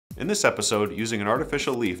In this episode, using an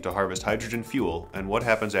artificial leaf to harvest hydrogen fuel and what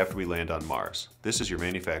happens after we land on Mars. This is your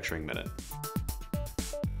Manufacturing Minute.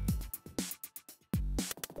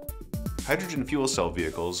 Hydrogen fuel cell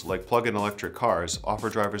vehicles, like plug-in electric cars, offer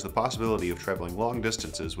drivers the possibility of traveling long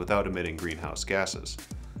distances without emitting greenhouse gases.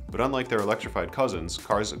 But unlike their electrified cousins,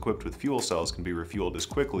 cars equipped with fuel cells can be refueled as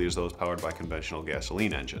quickly as those powered by conventional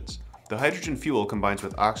gasoline engines. The hydrogen fuel combines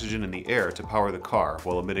with oxygen in the air to power the car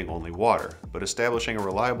while emitting only water, but establishing a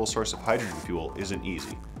reliable source of hydrogen fuel isn't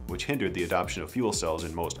easy, which hindered the adoption of fuel cells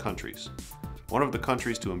in most countries. One of the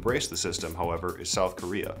countries to embrace the system, however, is South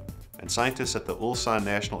Korea, and scientists at the Ulsan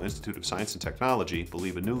National Institute of Science and Technology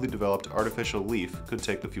believe a newly developed artificial leaf could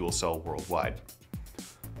take the fuel cell worldwide.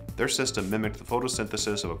 Their system mimicked the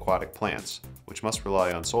photosynthesis of aquatic plants, which must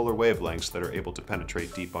rely on solar wavelengths that are able to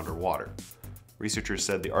penetrate deep underwater. Researchers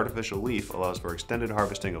said the artificial leaf allows for extended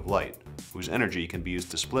harvesting of light, whose energy can be used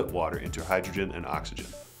to split water into hydrogen and oxygen.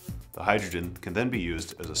 The hydrogen can then be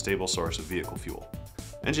used as a stable source of vehicle fuel.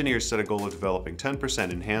 Engineers set a goal of developing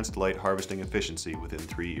 10% enhanced light harvesting efficiency within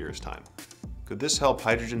 3 years' time. Could this help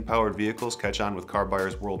hydrogen-powered vehicles catch on with car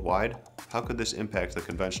buyers worldwide? How could this impact the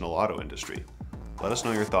conventional auto industry? Let us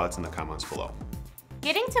know your thoughts in the comments below.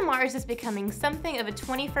 Getting to Mars is becoming something of a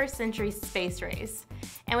 21st century space race.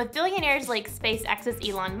 And with billionaires like SpaceX's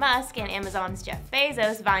Elon Musk and Amazon's Jeff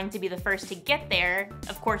Bezos vying to be the first to get there,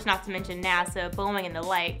 of course not to mention NASA, Boeing, and the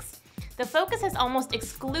likes, the focus has almost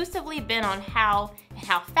exclusively been on how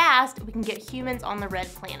fast we can get humans on the red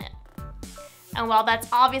planet. And while that's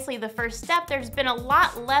obviously the first step, there's been a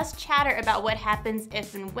lot less chatter about what happens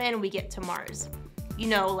if and when we get to Mars. You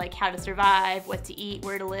know, like how to survive, what to eat,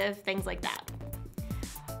 where to live, things like that.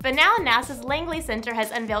 But now NASA's Langley Center has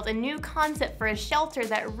unveiled a new concept for a shelter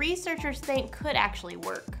that researchers think could actually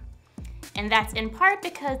work. And that's in part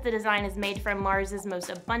because the design is made from Mars's most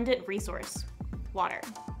abundant resource, water.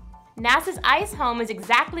 NASA's ice home is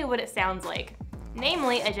exactly what it sounds like,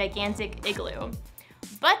 namely a gigantic igloo.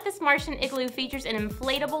 But this Martian igloo features an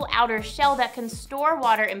inflatable outer shell that can store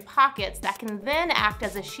water in pockets that can then act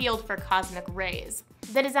as a shield for cosmic rays.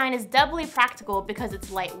 The design is doubly practical because it's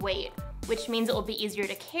lightweight, which means it will be easier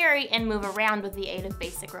to carry and move around with the aid of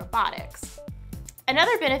basic robotics.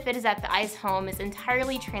 Another benefit is that the ice home is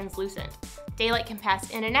entirely translucent. Daylight can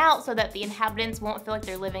pass in and out so that the inhabitants won't feel like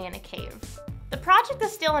they're living in a cave. The project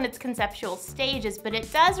is still in its conceptual stages, but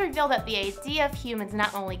it does reveal that the idea of humans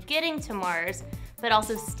not only getting to Mars, but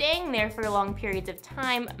also staying there for long periods of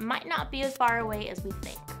time might not be as far away as we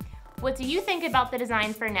think. What do you think about the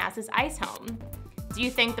design for NASA's ice home? Do you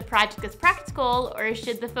think the project is practical, or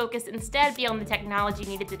should the focus instead be on the technology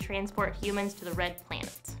needed to transport humans to the red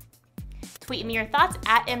planet? Tweet me your thoughts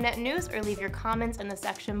at MNet News or leave your comments in the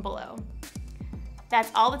section below. That's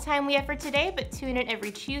all the time we have for today, but tune in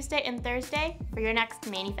every Tuesday and Thursday for your next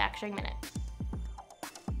Manufacturing Minute.